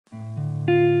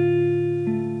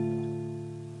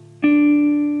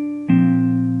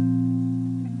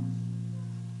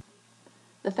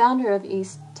The founder of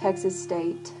East Texas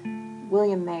State,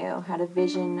 William Mayo, had a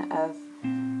vision of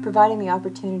providing the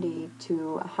opportunity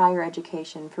to higher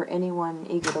education for anyone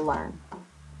eager to learn.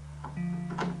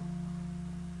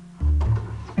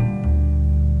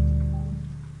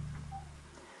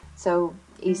 So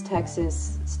East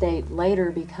Texas State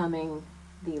later becoming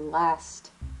the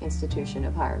last institution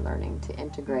of higher learning to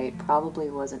integrate probably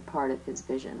wasn't part of his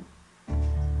vision.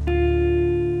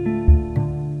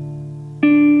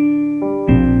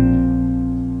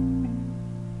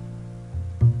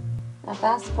 Now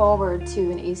fast forward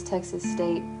to an East Texas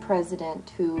State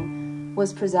president who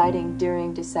was presiding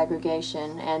during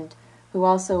desegregation and who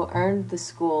also earned the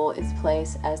school its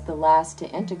place as the last to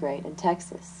integrate in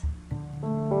Texas.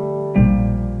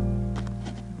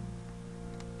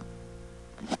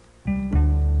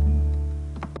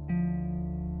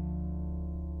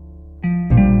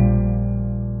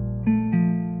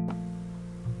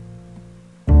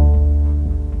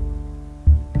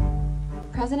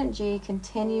 President G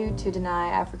continued to deny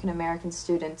African American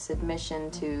students admission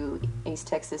to East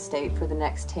Texas State for the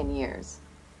next 10 years.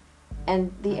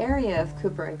 And the area of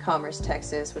Cooper and Commerce,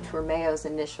 Texas, which were Mayo's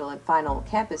initial and final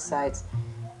campus sites,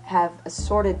 have a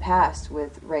sordid past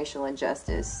with racial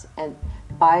injustice and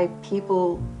by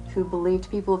people who believed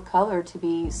people of color to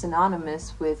be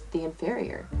synonymous with the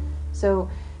inferior. So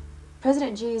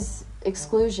President G's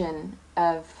exclusion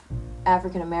of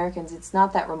African Americans, it's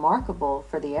not that remarkable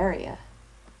for the area.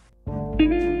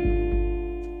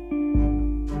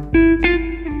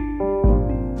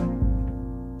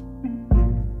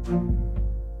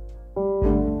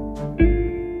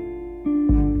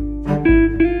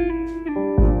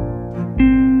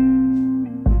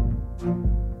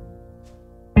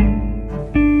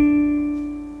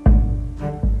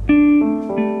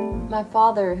 My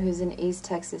father, who's an East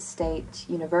Texas State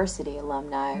University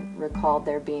alumni, recalled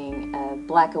there being a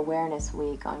Black Awareness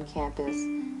Week on campus,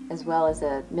 as well as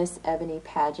a Miss Ebony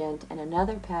pageant and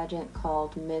another pageant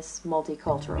called Miss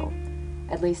Multicultural,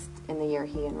 at least in the year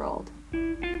he enrolled.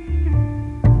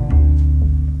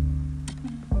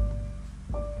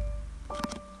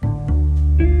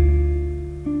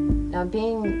 Now,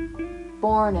 being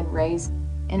born and raised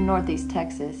in Northeast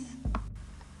Texas,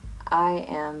 I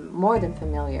am more than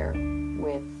familiar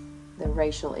with the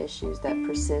racial issues that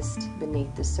persist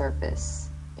beneath the surface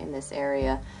in this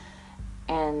area,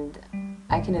 and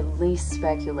I can at least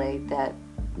speculate that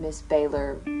Miss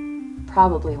Baylor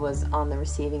probably was on the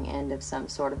receiving end of some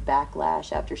sort of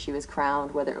backlash after she was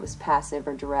crowned, whether it was passive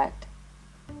or direct.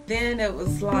 Then it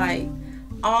was like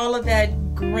all of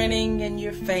that grinning in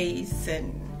your face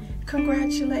and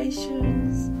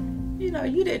congratulations. You know,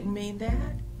 you didn't mean that.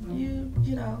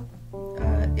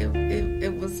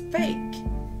 It was fake.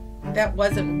 That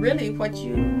wasn't really what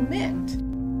you meant.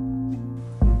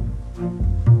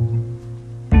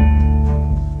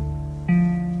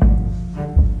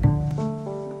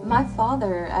 My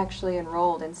father actually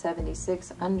enrolled in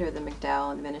 '76 under the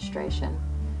McDowell administration.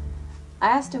 I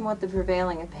asked him what the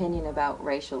prevailing opinion about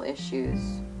racial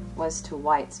issues was to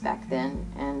whites back then,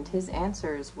 and his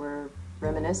answers were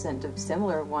reminiscent of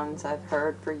similar ones I've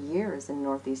heard for years in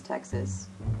Northeast Texas,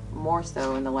 more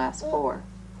so in the last 4.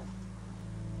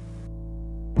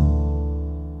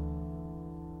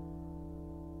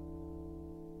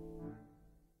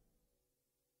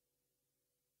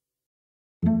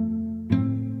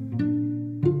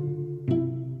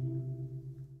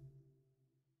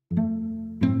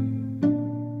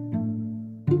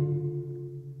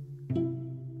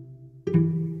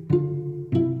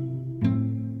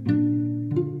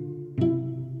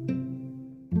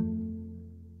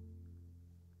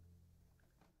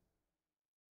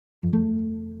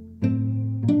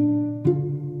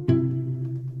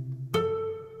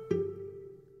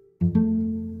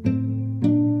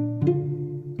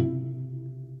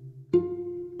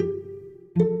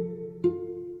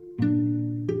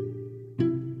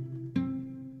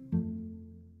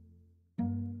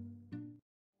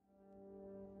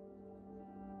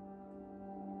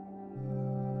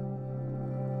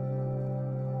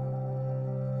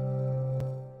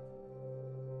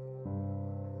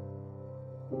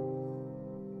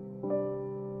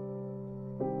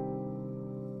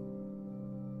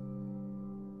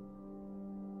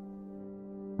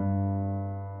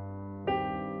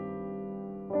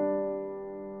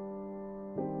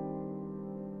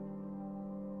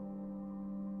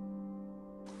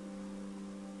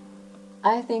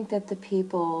 I think that the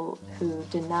people who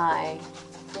deny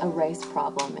a race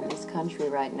problem in this country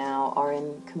right now are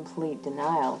in complete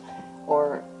denial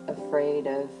or afraid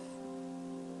of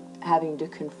having to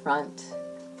confront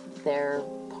their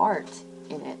part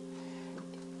in it.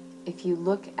 If you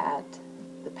look at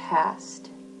the past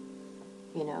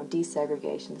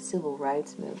desegregation, the civil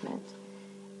rights movement,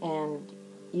 and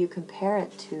you compare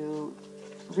it to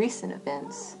recent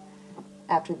events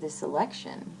after this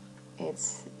election,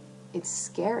 it's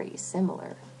scary,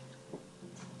 similar.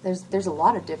 There's a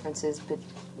lot of differences, but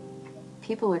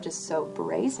people are just so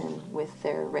brazen with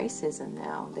their racism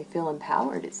now. They feel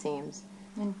empowered, it seems.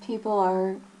 And people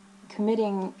are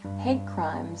committing hate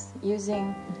crimes,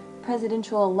 using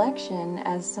presidential election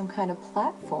as some kind of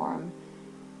platform.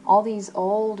 All these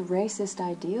old racist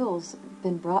ideals have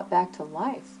been brought back to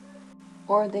life.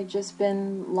 Or they've just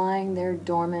been lying there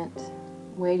dormant,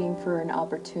 waiting for an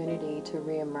opportunity to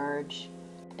reemerge.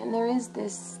 And there is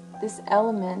this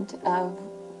element of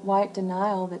white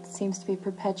denial that seems to be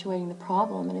perpetuating the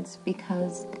problem, and it's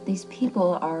because these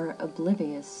people are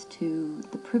oblivious to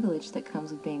the privilege that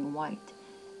comes with being white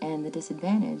and the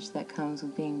disadvantage that comes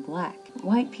with being black.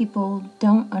 White people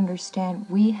don't understand.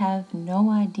 We have no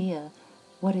idea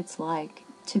what it's like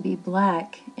to be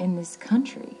black in this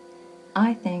country.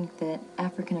 I think that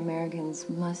African Americans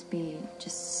must be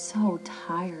just so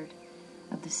tired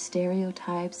of the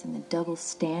stereotypes and the double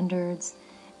standards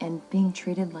and being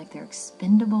treated like they're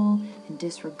expendable and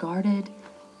disregarded,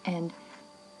 and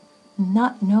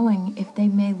not knowing if they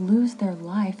may lose their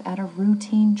life at a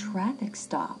routine traffic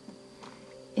stop.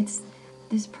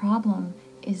 This problem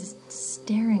is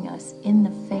staring us in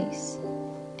the face,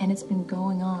 and it's been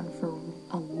going on for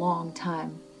a long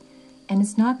time. And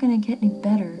it's not going to get any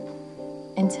better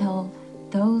until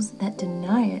those that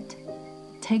deny it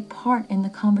take part in the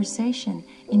conversation,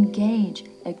 engage,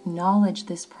 acknowledge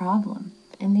this problem.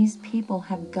 And these people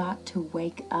have got to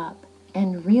wake up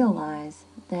and realize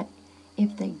that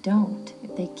if they don't,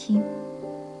 if they keep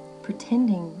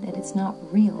pretending that it's not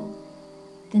real,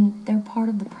 then they're part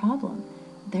of the problem.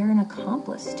 They're an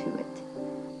accomplice to it.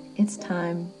 It's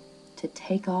time to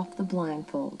take off the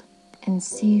blindfold and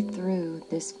see through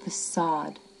this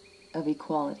facade of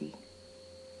equality.